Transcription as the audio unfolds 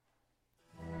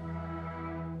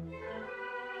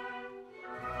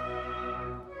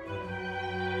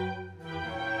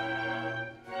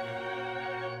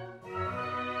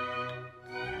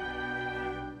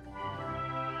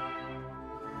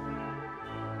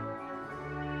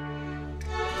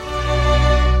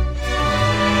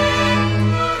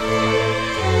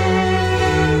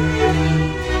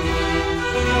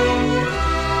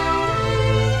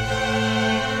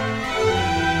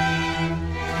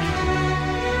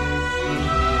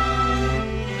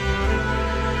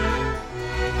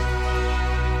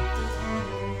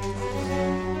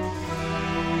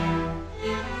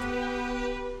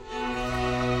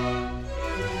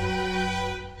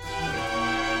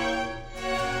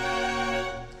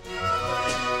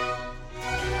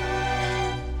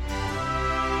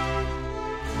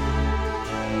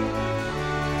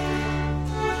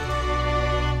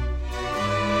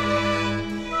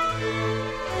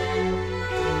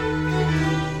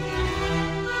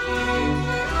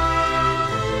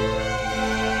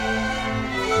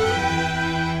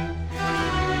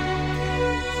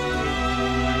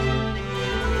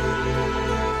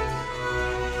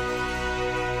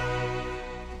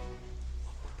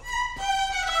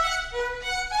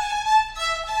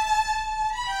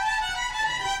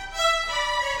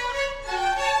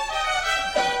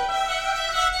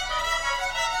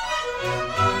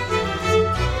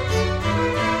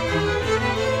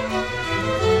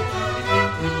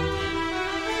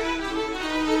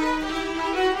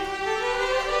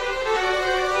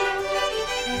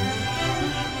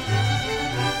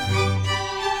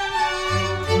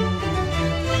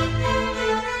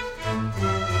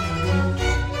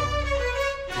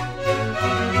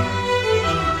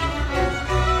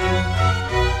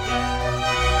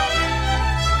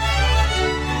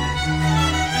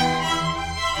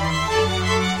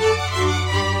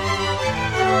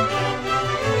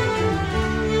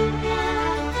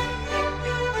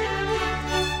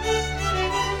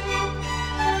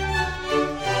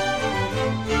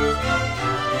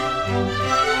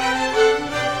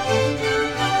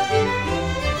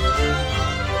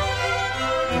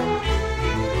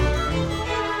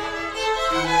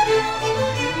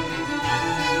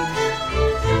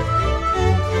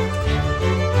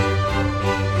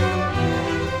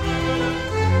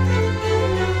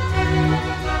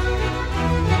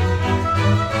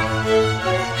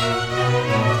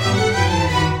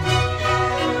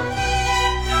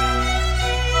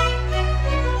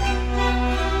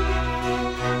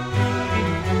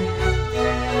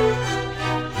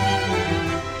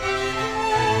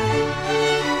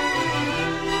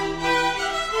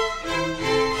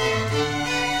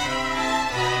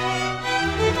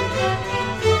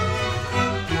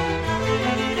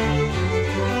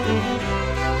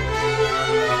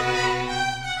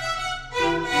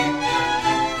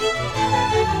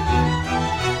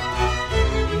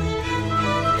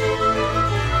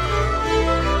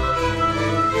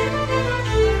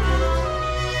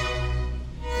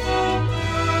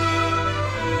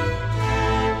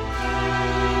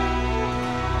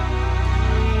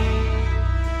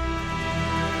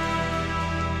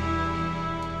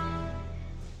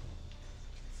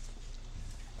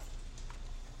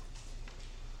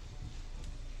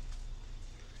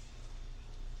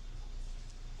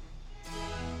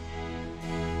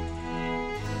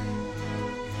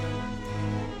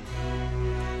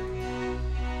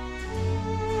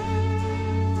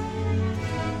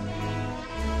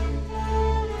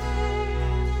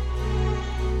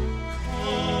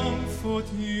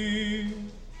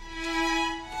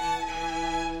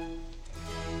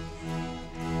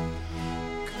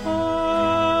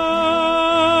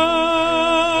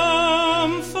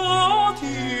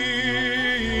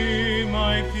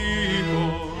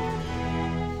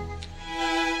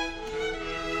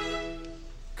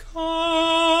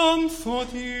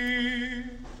thee.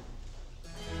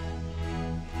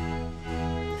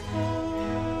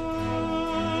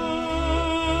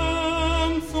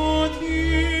 Comfort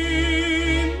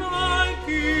ye, my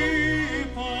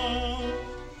people,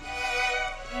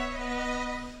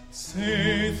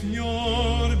 saith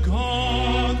your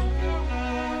God,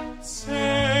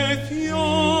 saith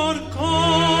your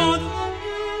God.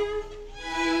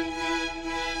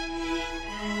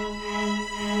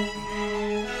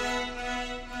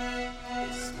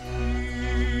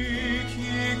 Speak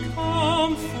ye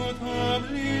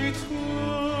comfortably to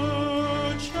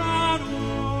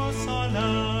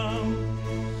Jerusalem.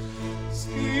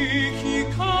 Speak ye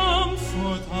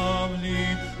comfortably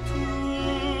to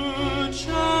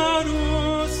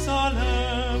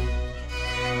Jerusalem,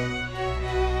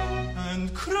 and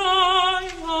cry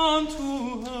unto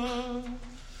her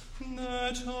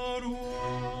that her warfare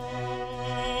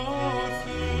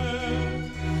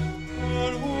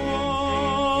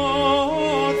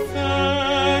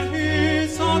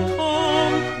is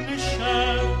accomplished,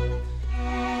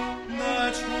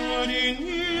 that her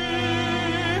iniquity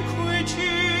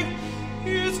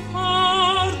is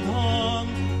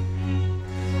pardoned,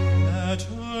 that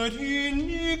her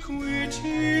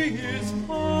iniquity is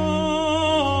pardoned.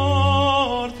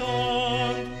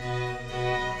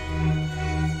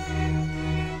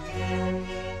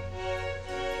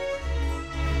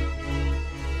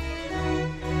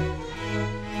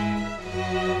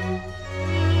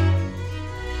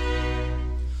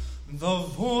 The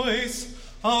voice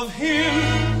of him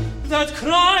that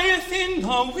crieth in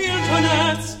the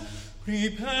wilderness,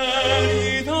 prepare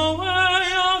ye the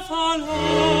way of the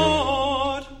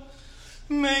Lord.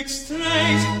 Make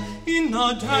straight in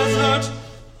the desert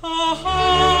a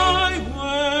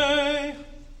highway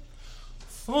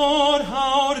for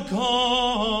our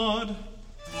God.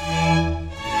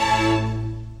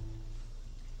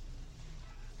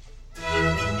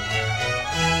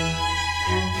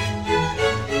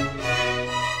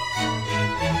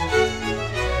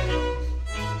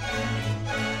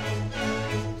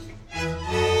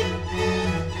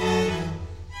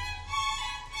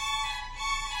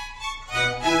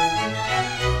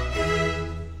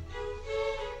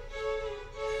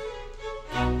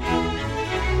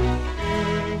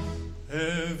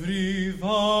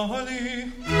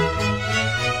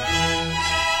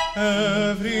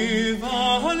 Every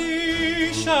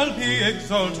valley shall be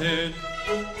exalted,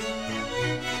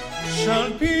 shall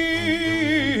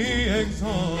be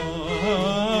exalted,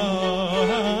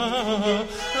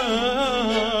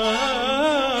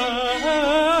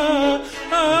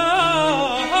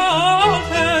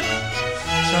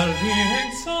 shall be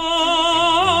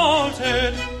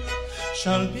exalted,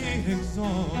 shall be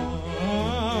exalted.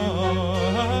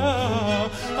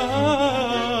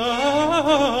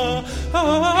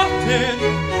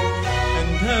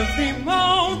 And every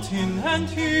mountain and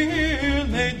hill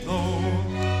made low,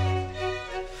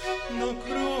 the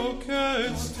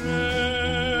crooked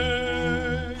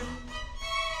straight,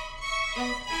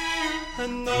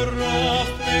 and the rough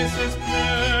places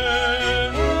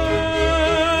plain,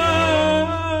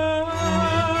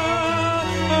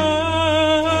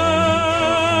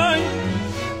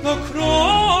 the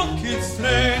crooked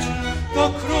straight, the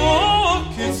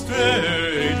crooked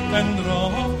straight, and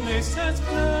rough places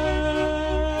plain.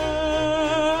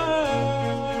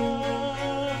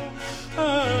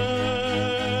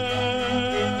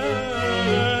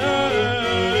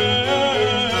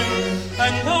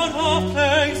 And the rough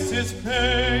places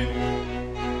plain.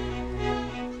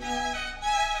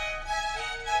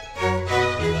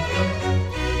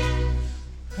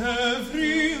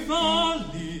 Every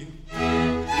valley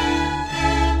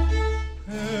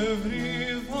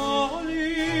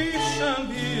shall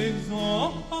be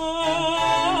exalted.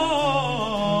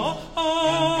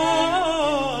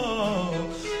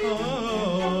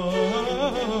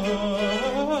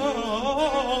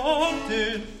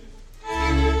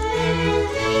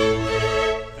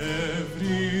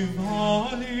 Every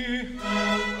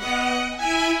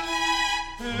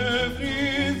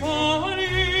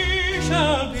valley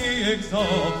shall be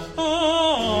exalted,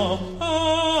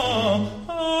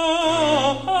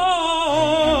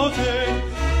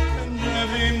 and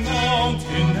every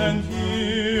mountain and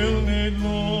hill made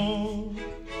low.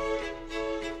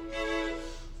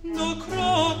 The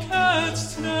crooked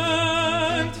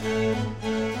straight,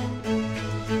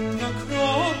 the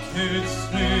crooked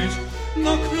straight,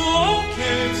 the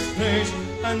crooked straight,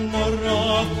 and the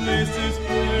rough places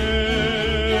plain,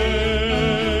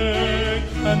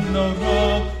 and the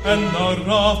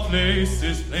rough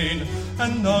places plain,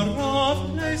 and the rough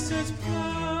places plain.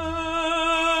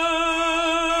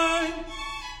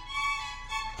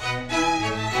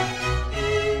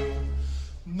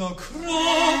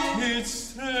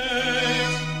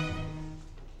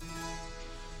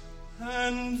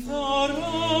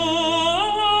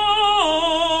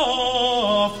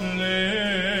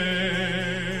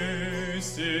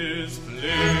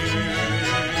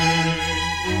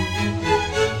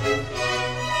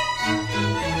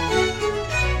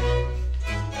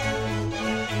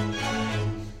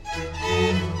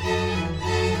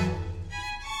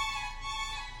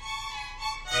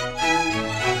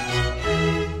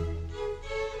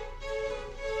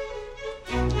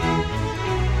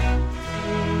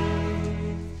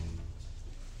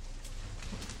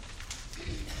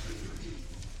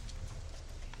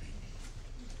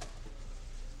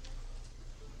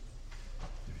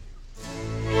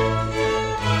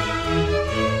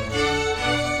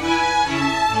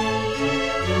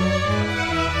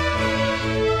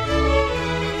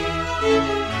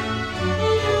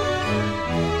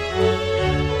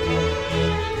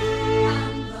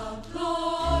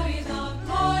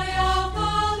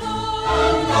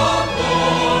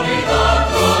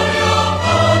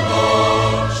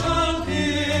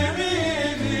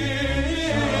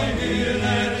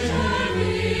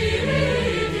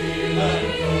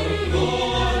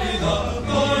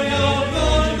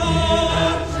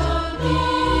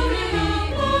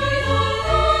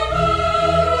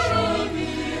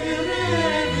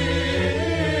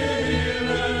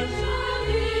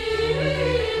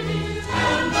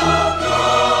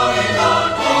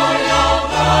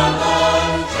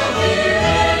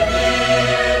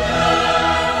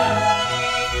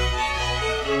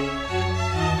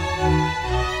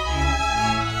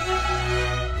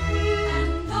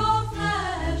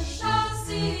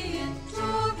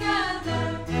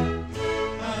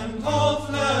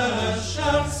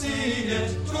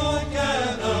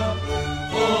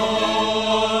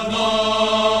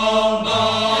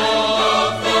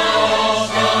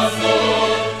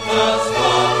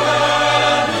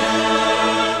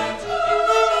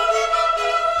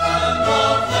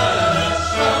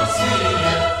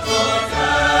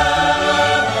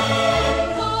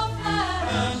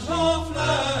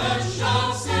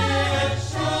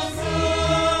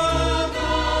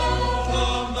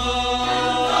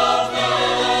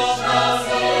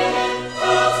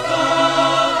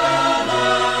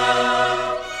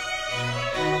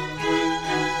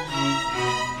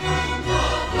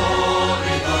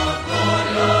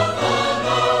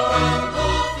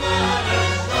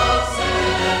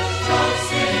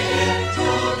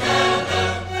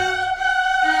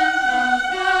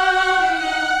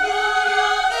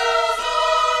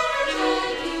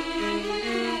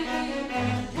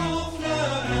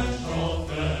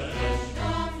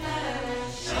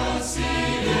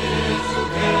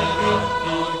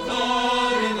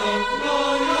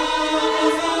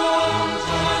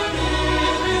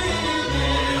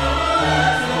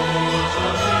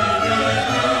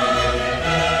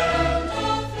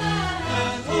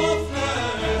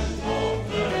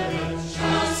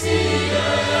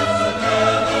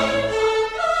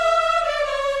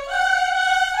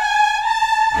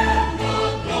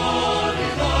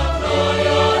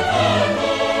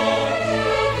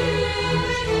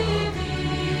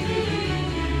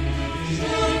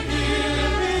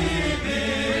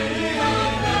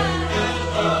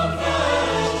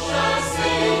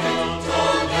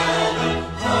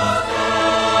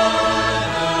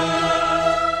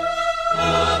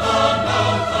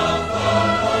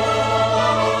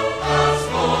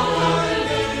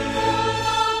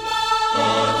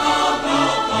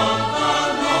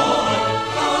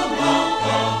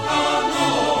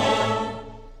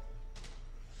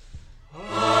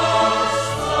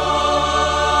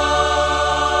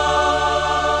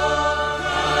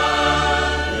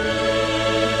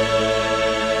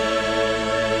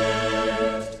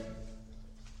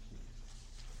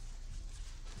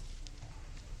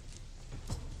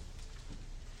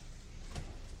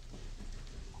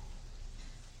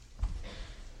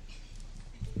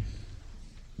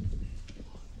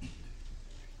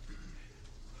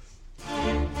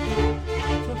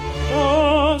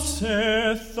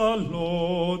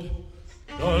 Lord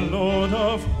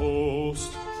of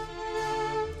hosts.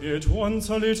 Yet once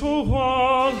a little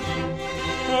while,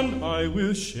 and I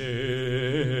will shake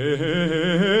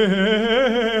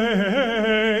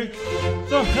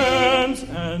the heavens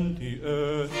and the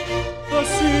earth, the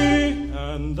sea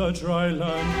and the dry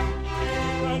land,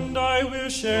 and I will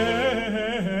shake,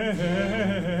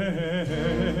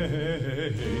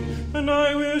 and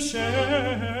I will shake.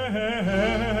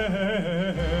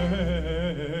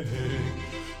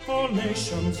 All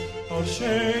nations I'll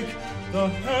shake, the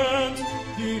heavens,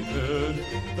 the earth,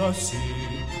 the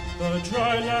sea, the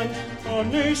dry land. All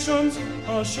nations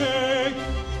I'll shake,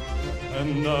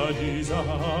 and the desire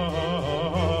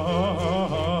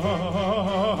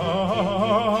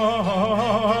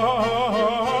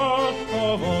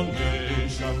of all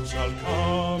nations shall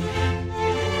come.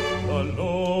 The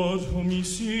Lord whom ye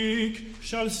seek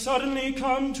shall suddenly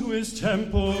come to his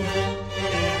temple.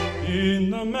 In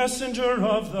the messenger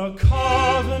of the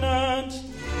covenant,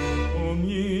 whom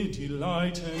ye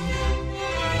delight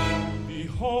in,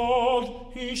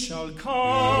 behold, he shall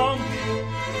come,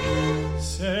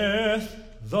 saith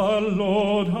the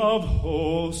Lord of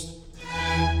hosts.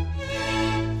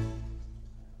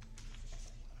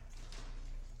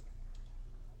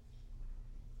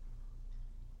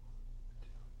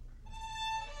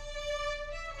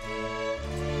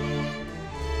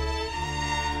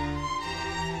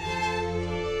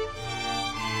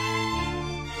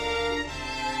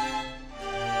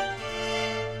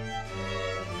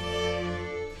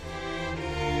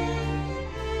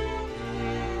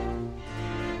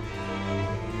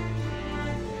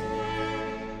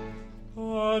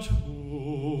 But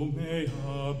who may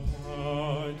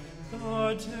abide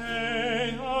the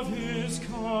day of his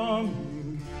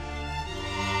coming?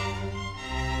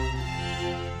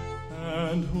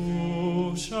 And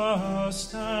who shall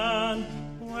stand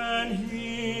when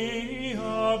he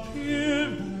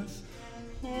appeareth?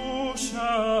 Who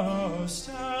shall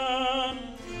stand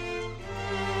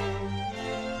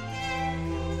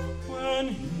when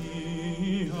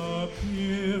he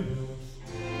appeareth?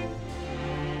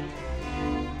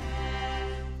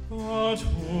 But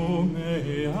who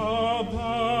may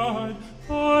abide,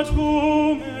 but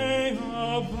who may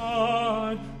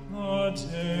abide the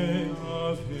day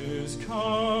of his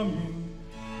coming?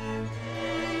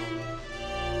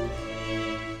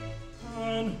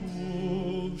 And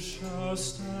who shall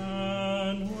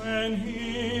stand when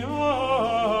he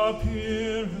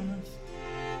appeareth?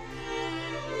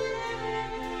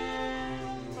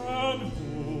 And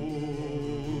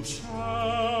who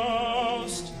shall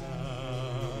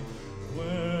stand when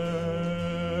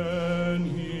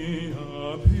he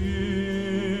appeareth?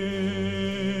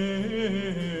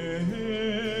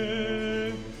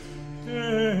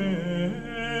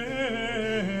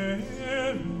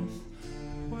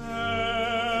 When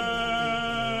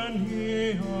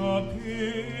he appeareth.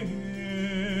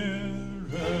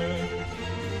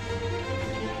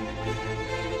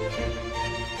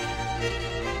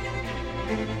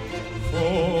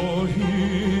 For he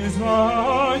is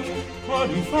like a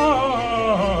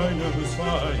refiner's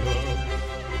fire.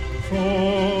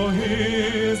 For he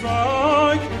is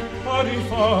like a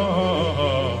refiner's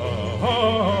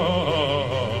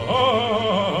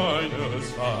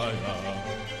fire.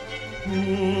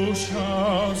 Who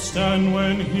shall stand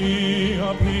when he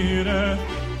appeareth?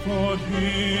 For he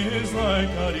is like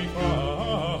a refiner's fire.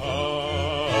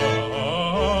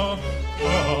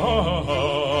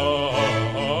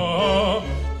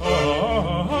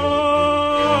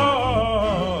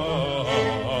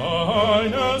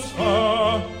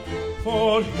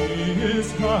 For he is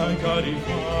like a refiner's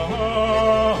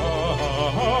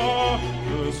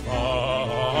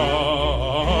fire.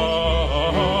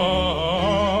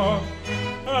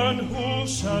 And who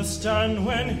shall stand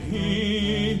when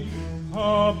he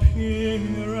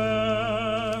appeareth?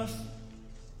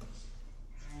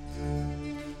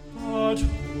 But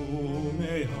who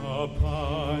may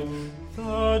abide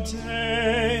the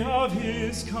day of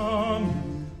his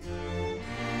coming?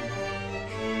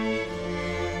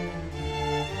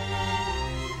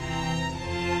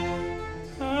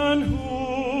 And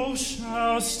who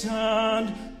shall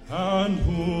stand, and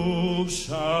who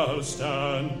shall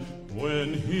stand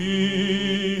when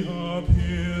he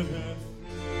appeareth?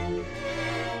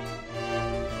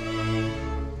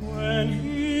 When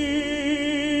he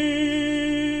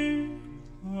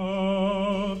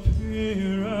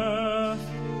appeareth.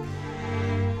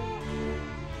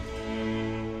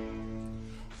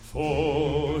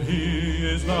 For he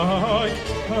is like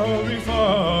a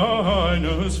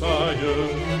refiner's fire,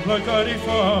 like a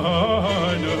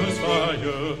refiner's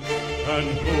fire. And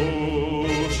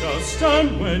who shall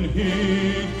stand when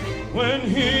he when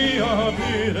he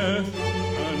appeareth?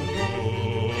 And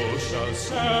who shall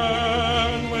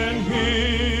stand when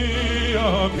he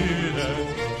appeareth?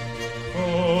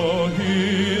 For he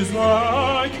is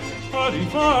like a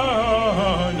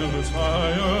diviner's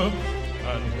fire,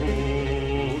 and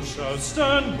who shall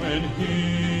stand when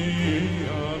he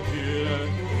appeareth?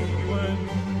 When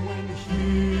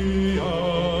he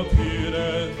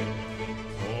appeareth,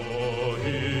 for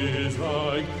he is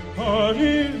like a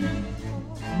diviner's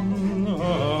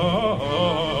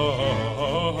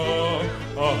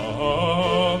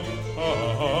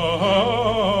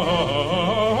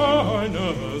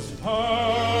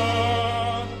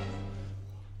fire,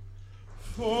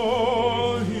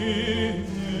 for he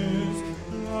is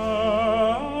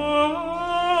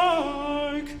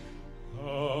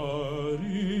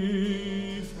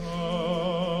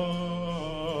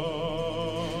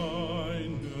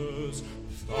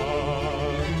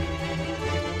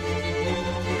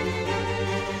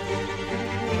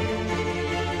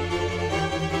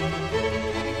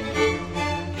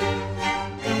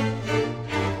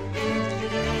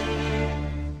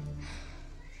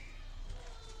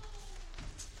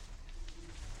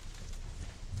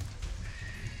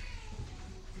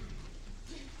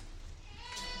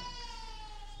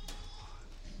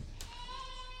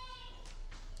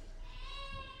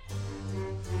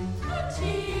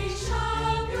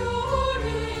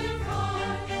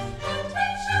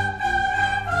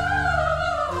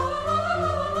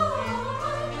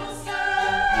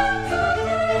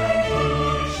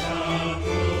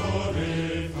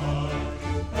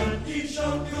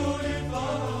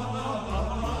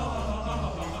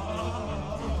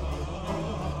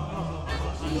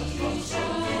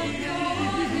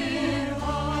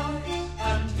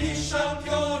like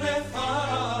a refiner's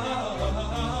fire.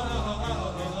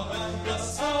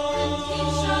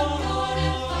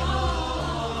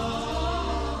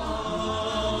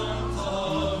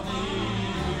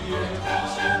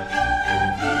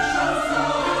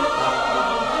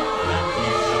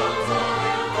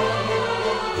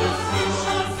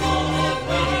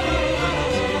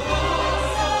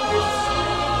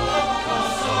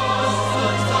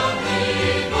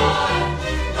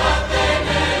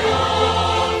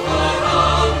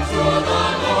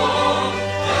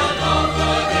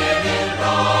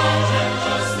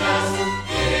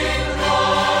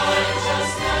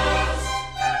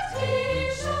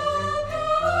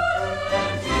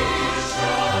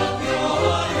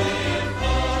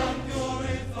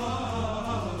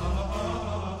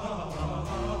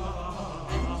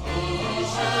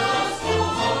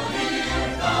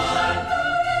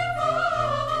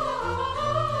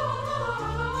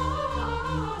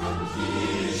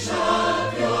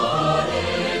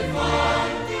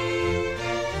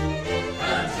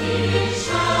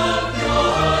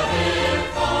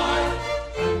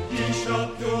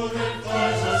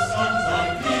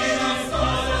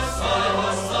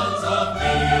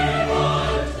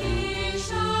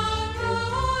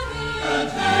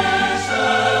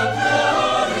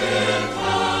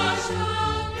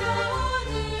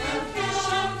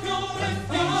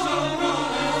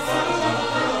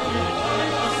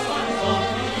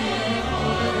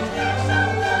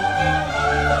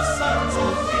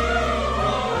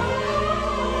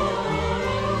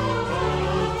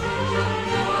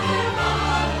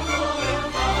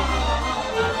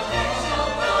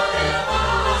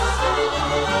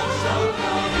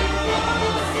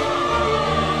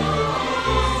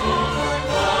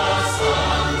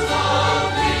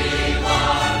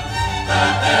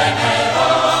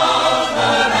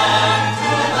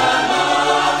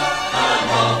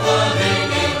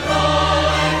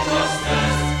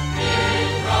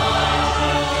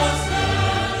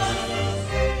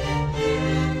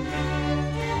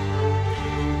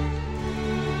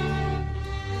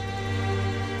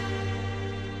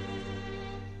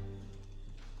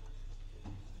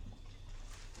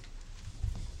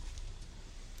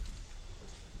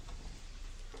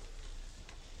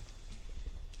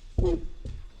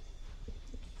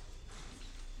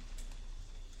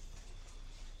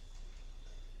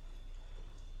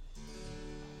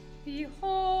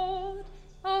 Behold,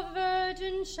 a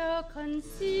virgin shall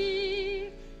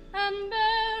conceive and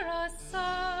bear a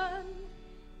son,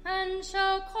 and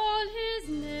shall call his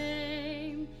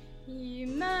name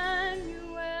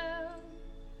Emmanuel,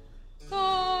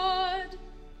 God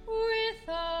with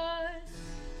us.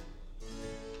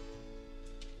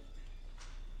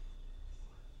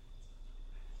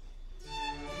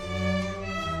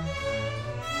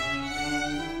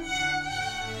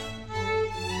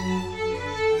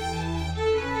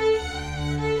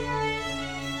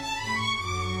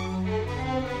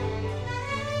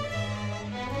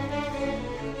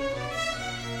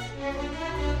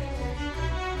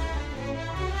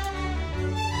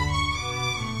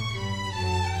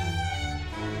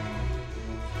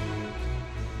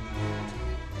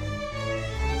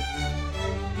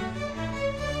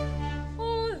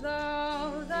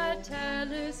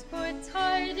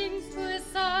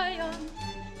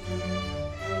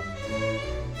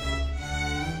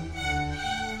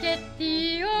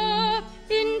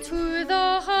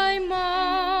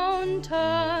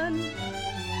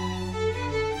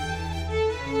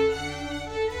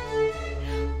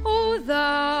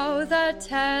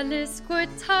 tellest good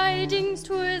tidings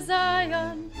to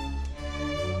Zion.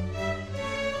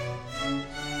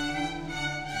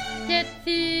 Get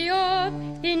thee up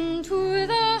into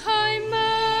the high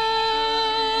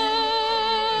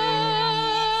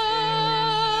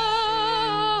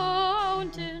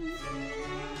mountain.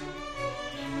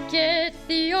 Get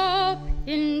thee up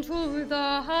into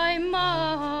the high mountain.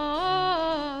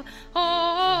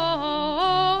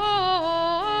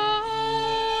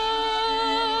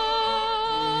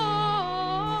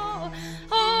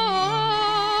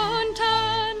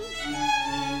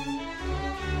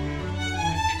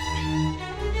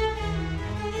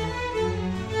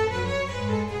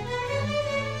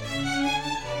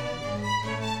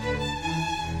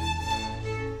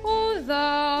 O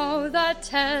thou that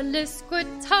tellest good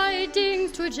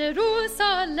tidings to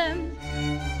Jerusalem,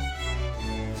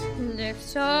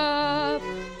 lift up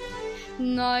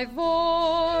thy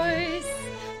voice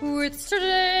with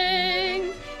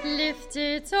strength, lift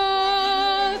it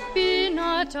up, be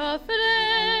not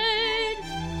afraid.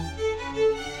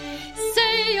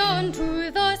 Say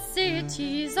unto the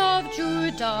cities of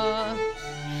Judah,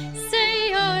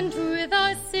 say unto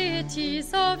the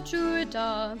cities of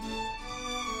Judah,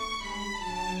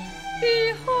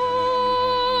 behold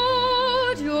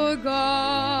your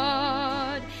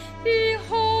God,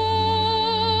 behold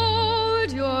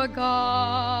your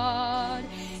God.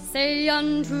 Say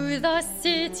unto the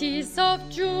cities of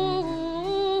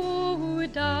Judah,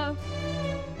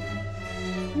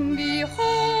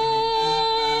 behold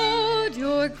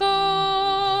your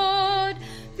God,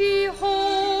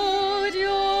 behold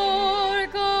your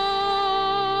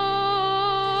God,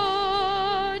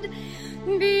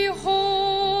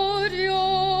 behold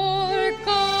your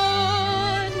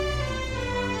God.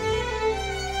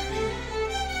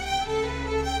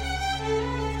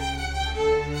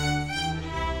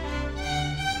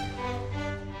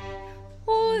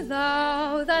 O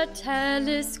thou that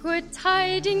tellest good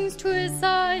tidings to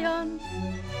Zion,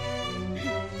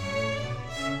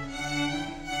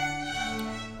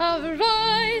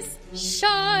 arise,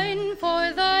 shine,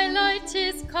 for thy light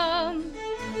is come.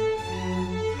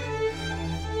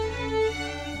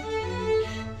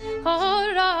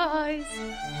 Arise,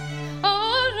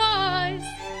 arise,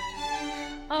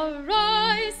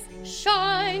 arise,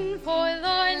 shine, for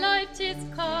thy light is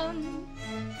come,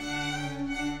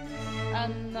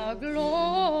 and the glory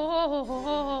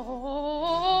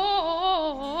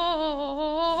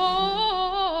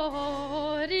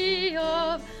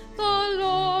of the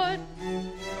Lord,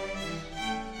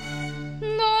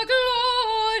 the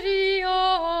glory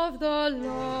of the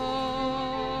Lord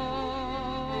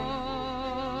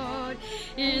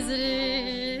is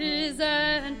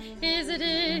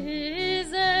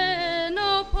risen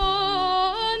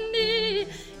upon thee,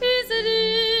 is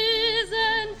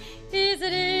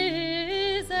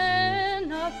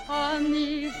risen upon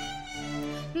thee.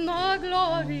 The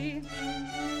glory,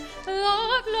 the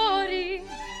glory,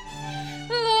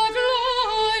 the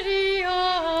glory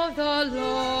of the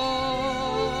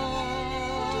Lord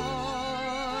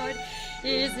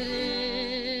is risen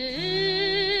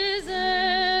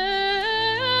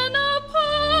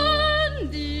upon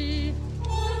thee.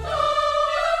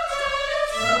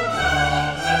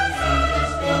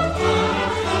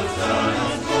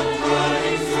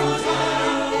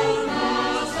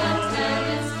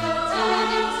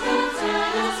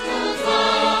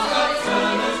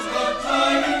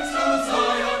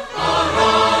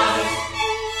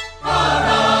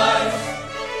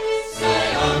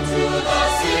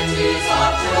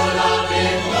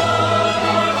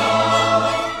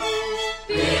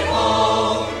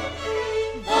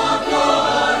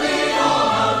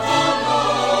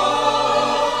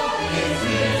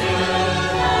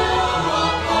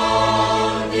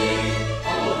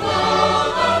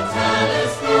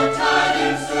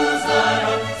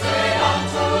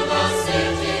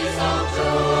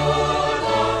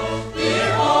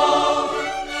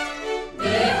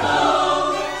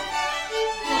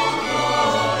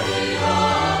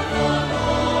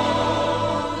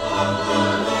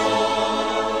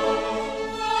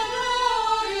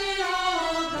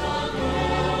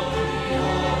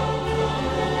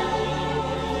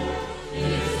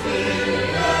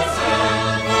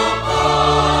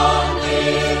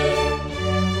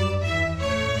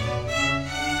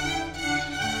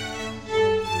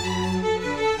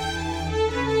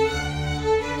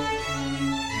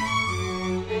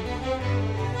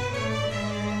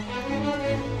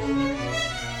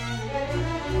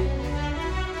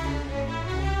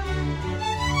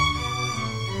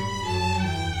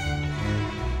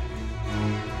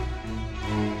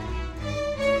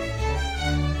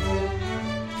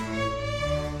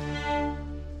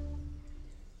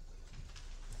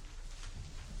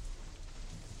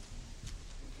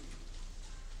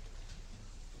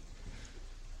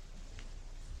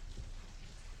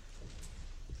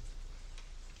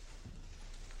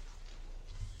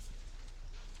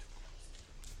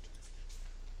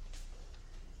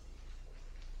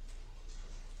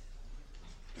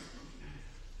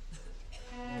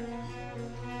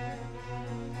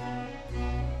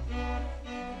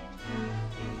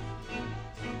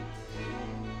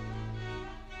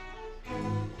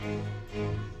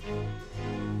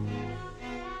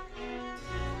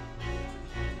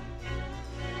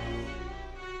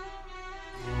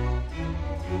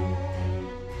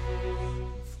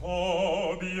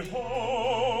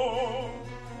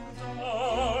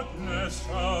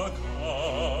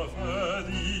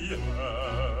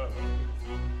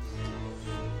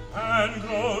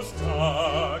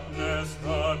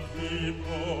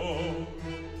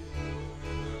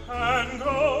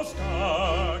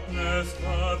 darkness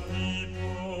the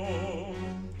people,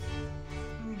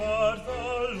 but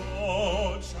the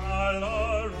Lord shall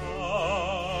arise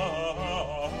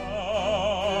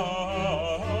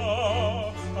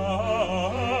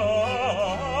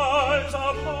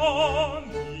upon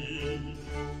thee,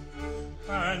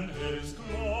 and his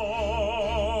glory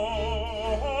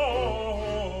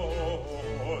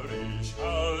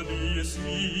shall be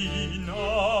seen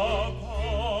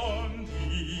upon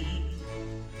thee,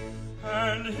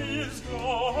 and his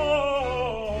glory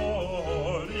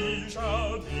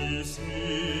shall be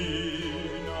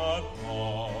seen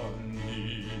upon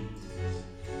thee,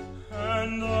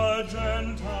 and the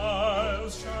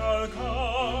Gentiles shall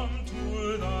come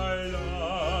to thy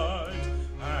light,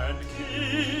 and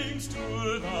kings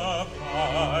to the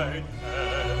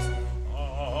brightness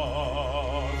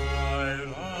of thy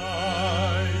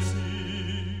rising.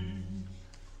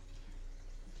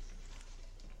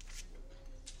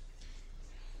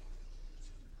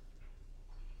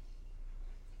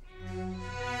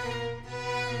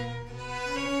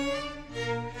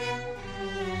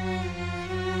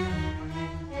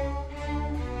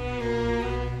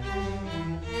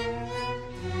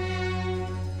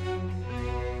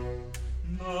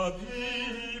 The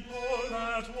people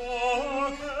that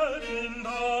walked in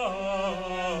darkness,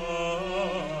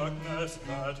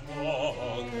 that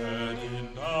walked in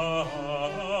darkness.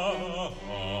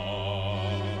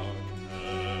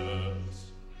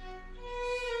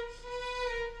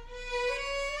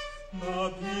 The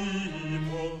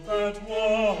people that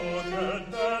walked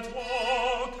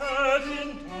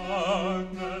in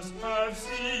darkness have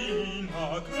seen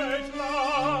a great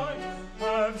light,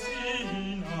 have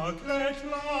seen a great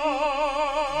light.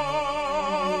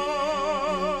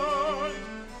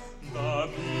 The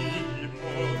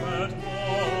people that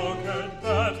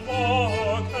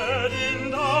walked in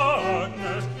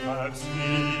darkness have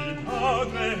seen a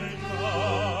great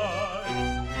light.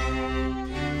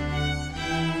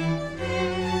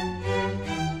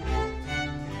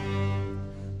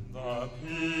 The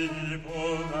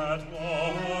people that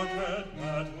walked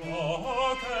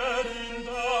in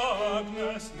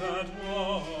darkness, that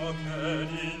walked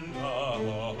in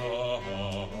darkness.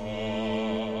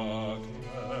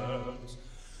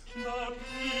 The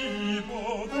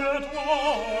people that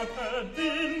walked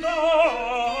in darkness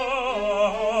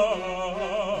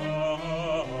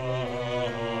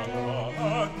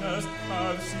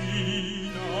have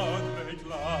seen a great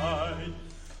light,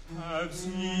 have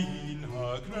seen a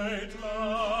great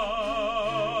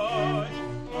light,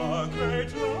 a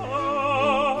great light,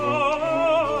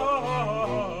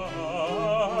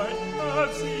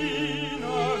 have seen a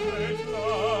great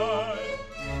light.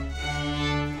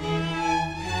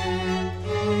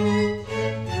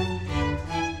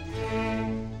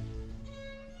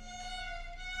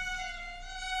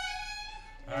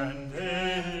 And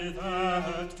they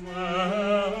that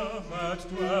dwell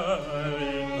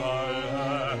in the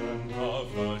land of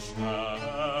the shadow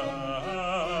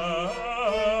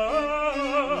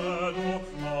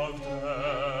of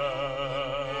death,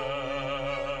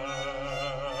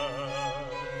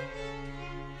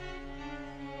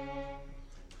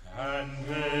 and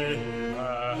they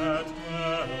that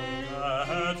dwell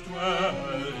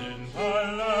in the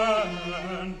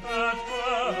land, that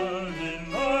dwell in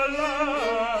the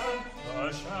land, the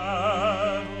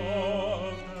shadow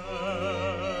of death,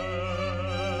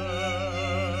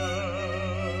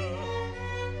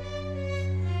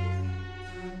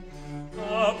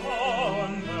 upon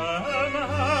them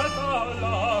hath the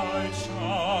light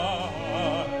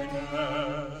shined,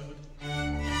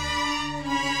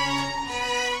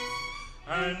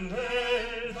 and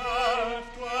they that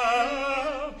dwell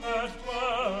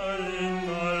in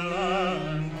the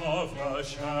land of the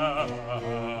shadow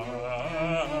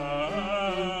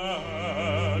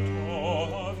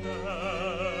of death,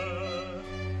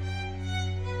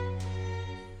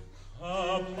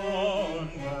 upon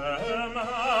them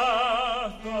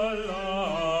hath the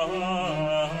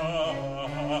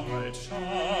light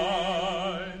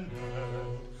shined,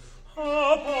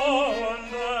 upon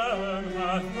them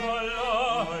hath the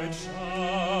light shined.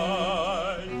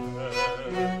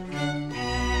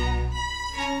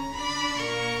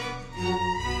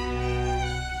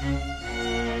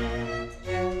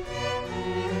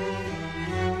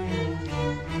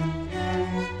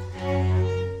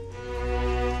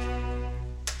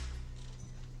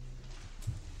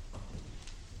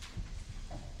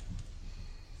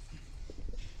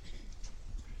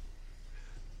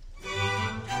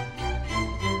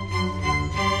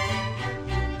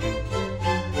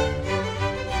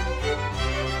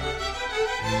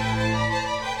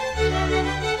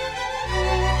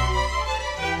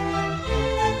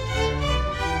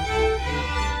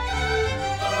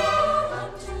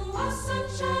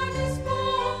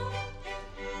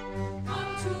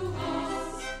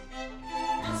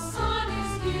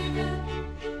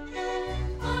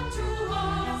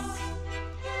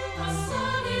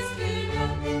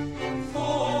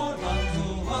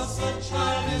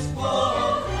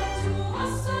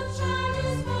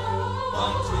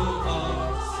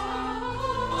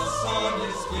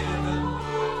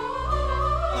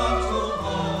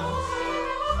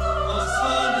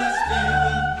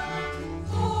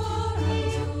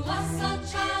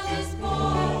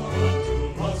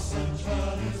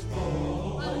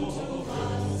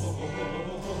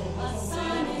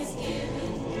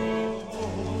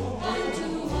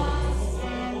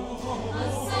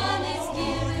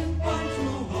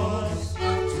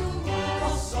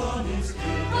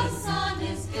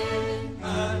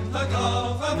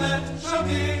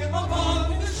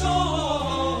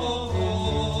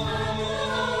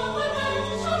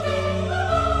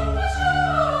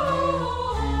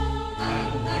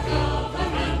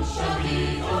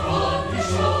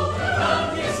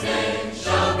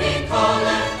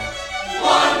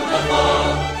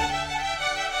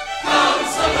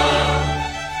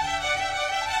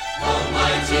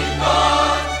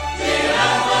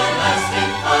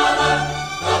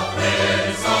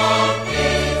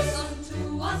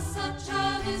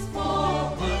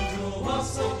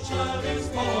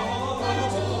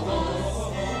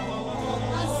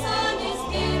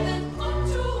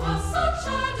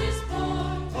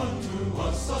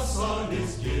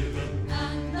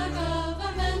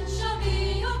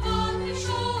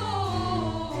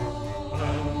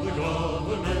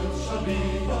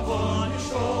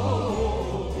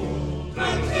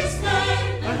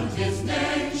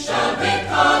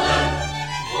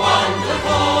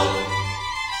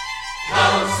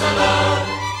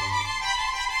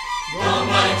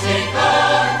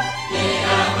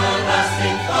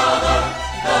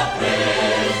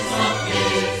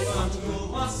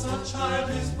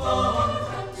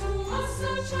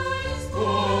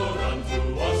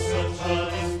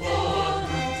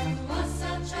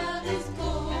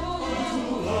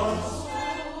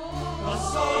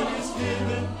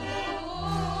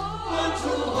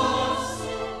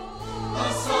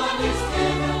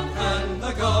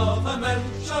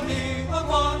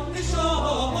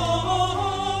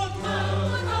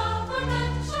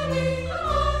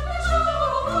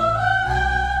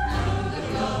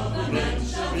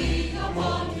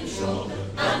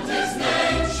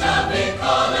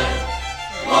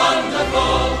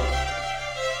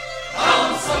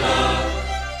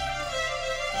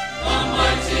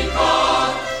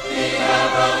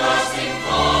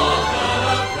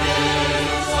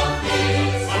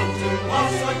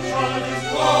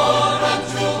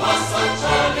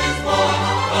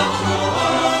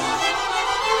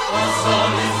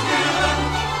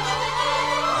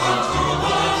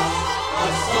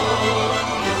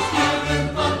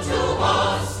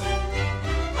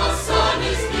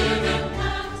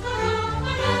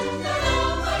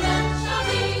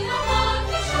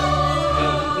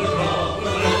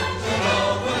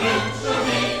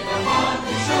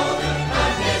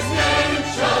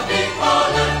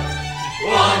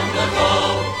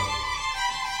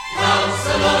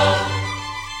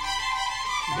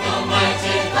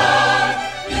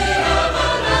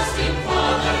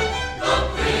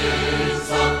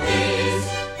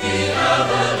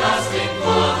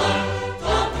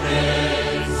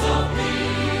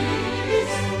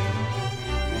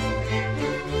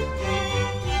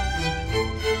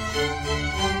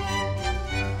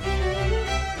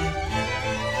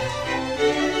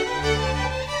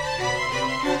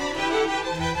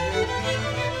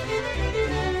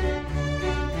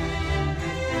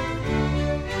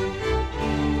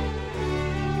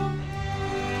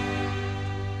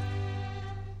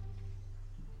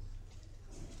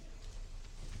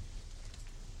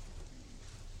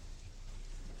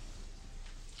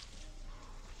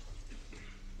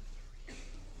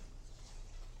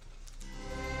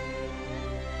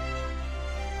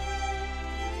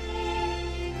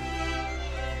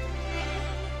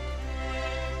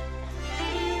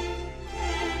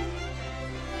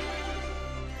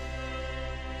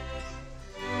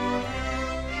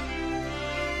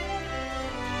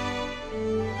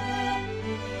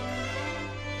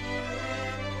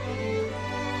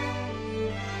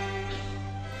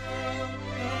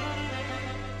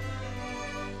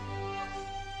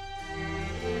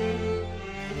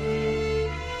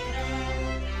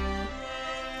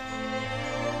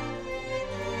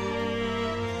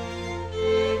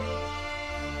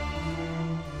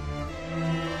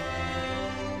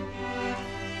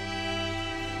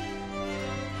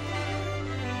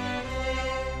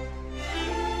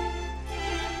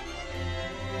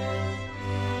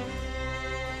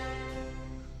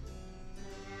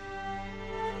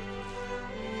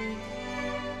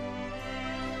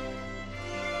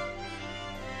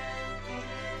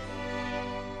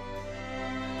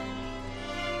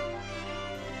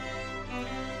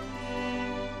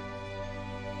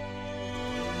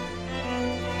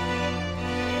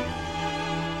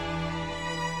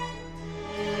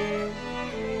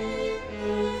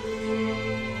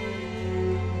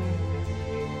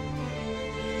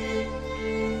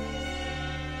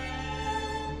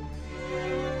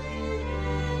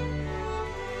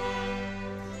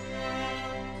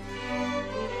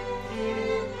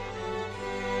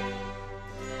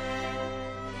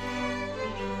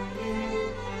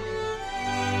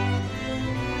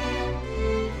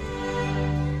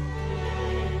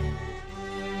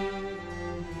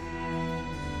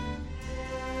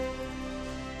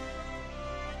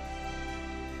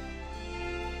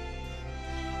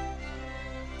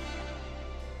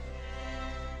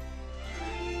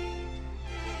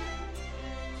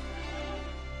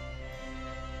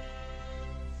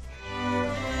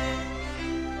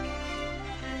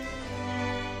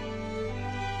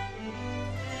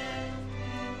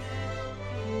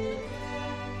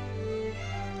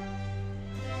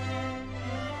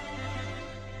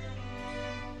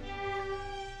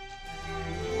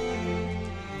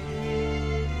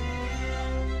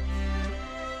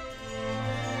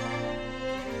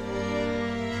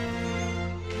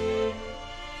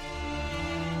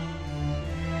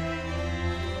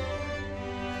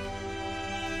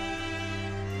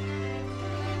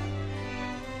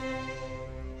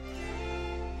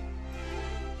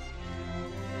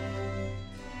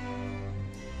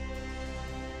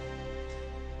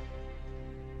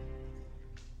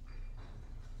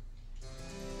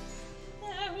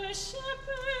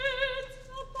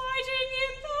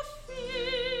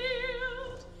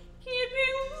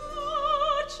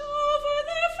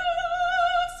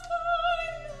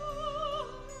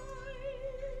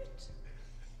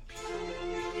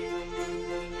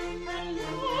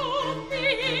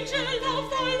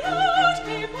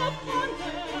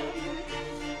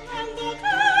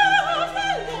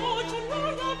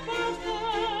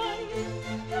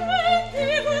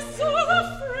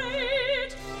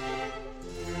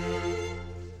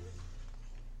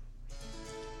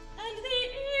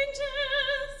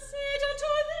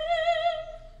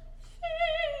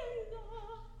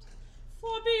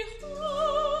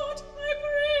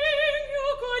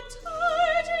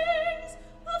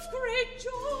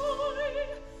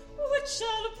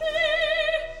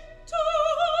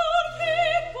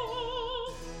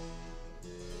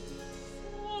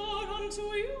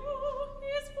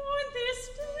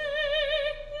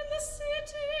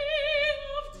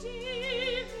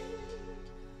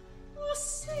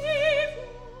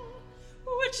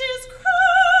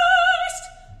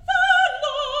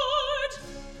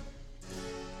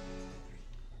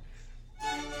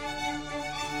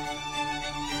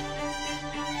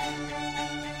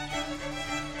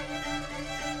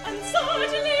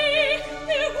 Suddenly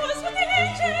there was with the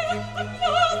angel a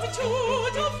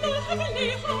multitude of the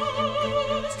heavenly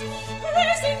host,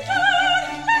 praising God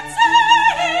and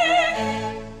saying,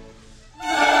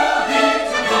 Glory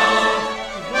to God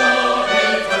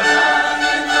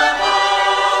in the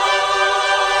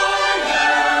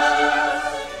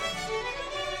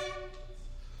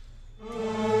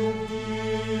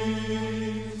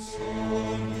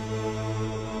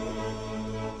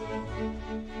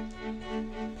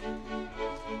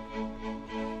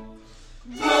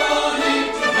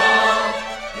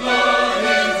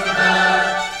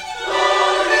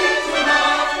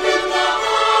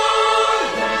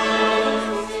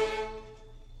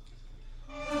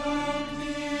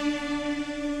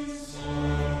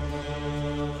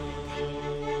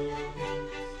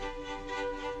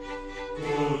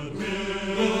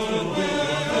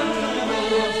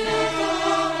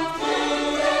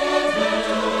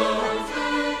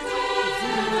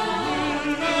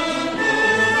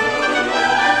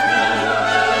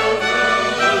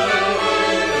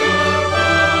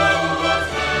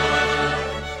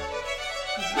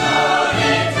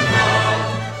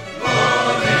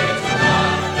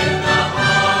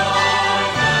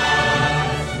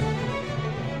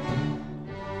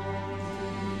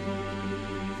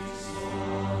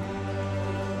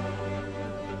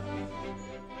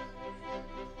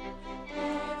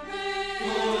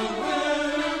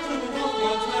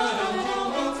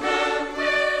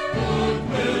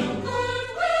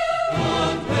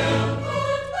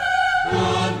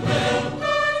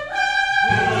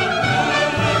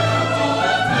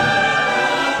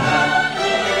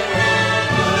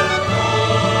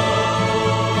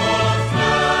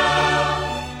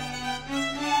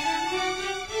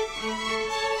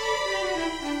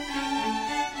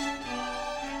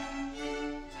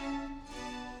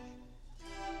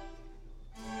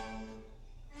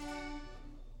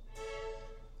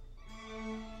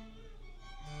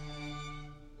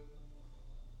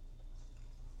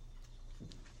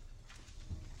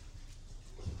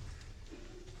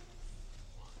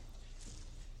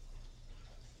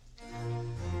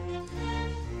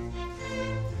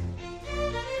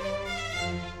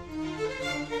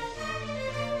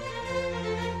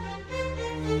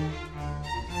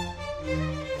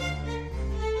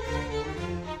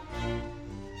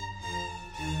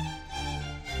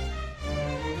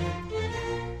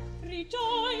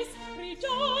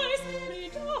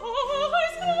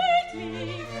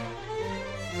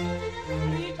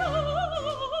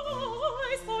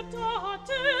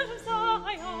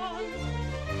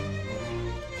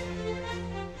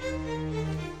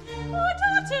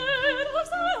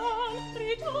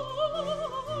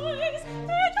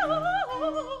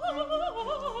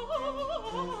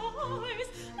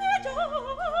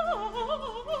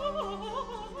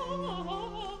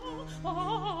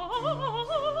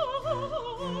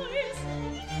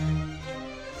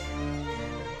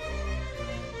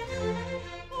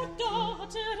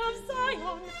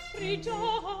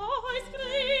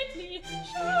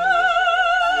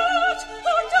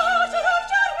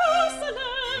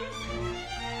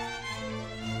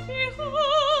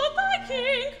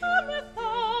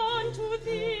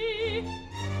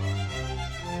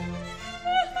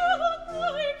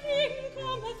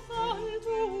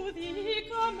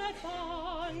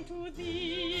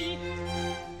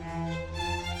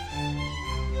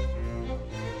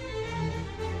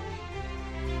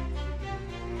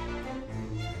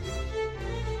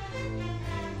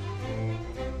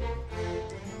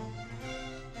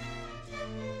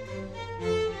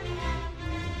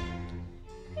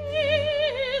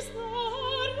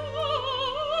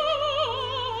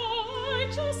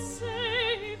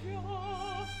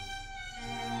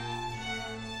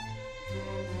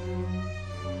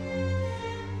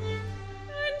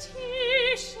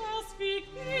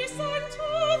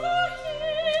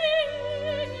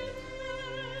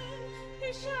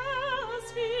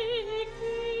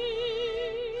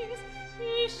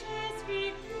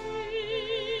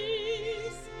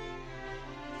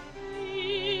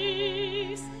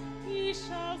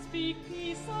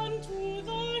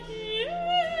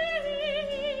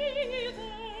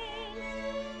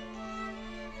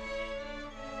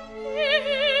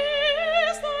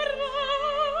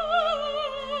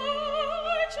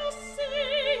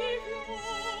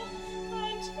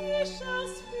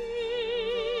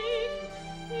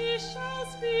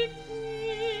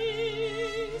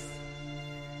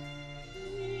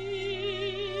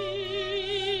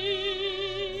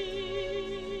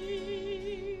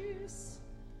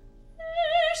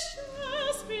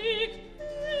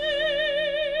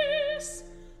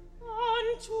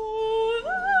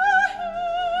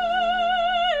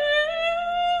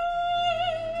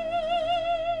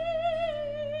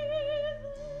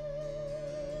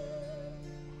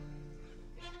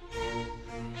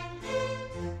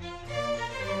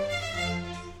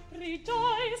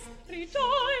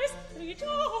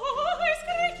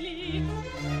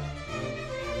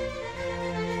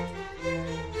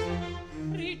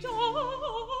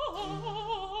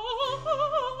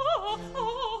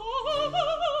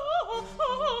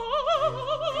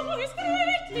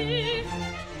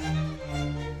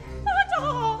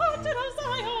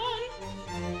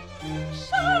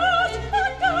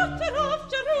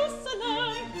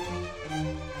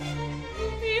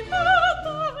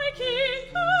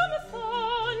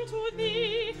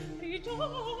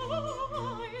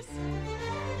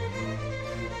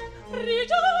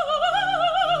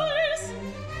rejoice,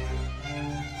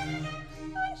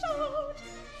 and shout,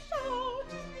 shout,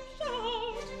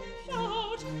 shout,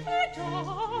 shout,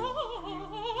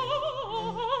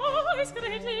 rejoice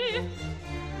greatly.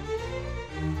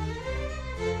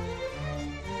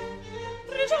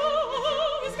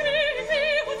 Rejoice greatly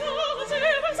with us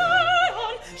in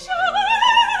Zion,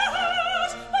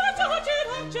 shout, the Judge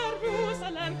of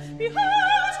Jerusalem,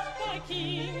 behold thy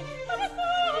King cometh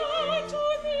unto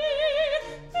thee,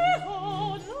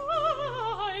 behold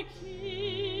thy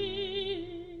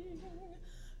King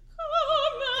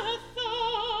cometh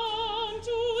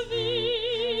unto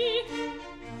thee.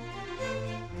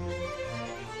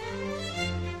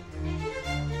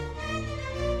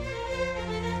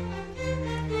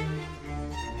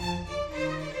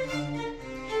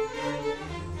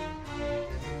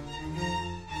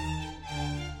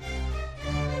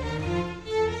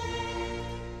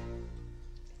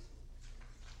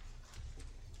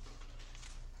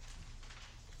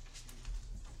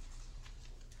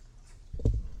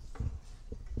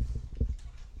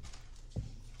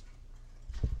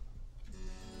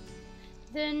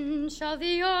 Then shall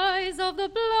the eyes of the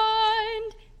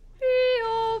blind be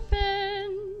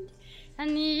opened,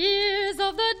 and the ears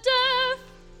of the deaf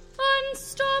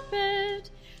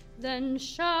unstopped. Then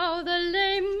shall the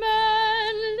lame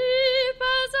man leap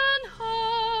as an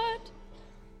hart,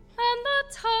 and the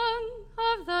tongue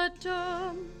of the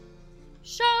dumb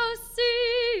shall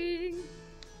sing.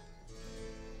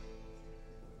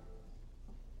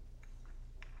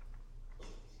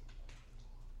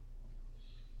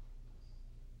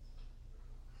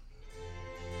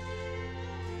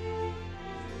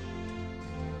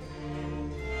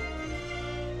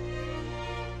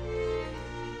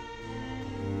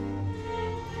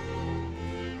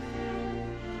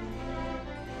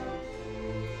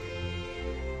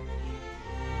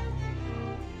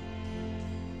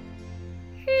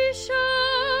 He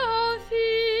shall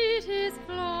feed his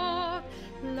flock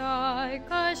like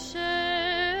a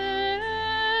shepherd,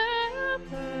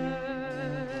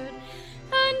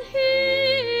 and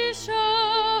he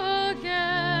shall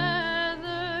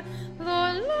gather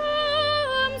the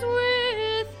lambs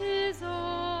with his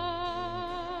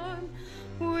arm,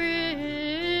 with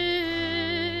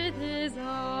his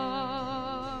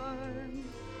arm.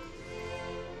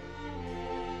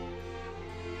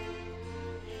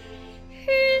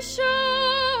 He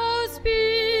shall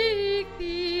speak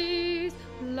peace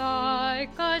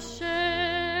like a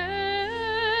shepherd,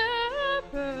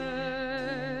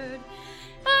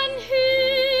 and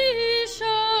he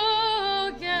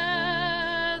shall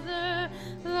gather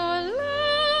the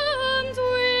lambs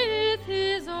with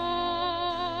his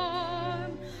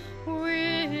arm,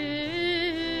 with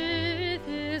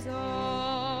his arm.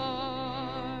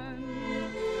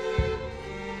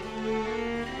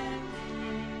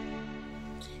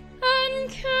 And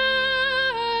carry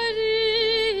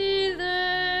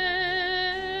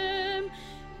them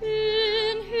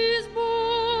in his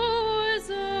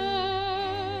bosom,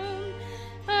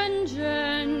 and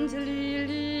gently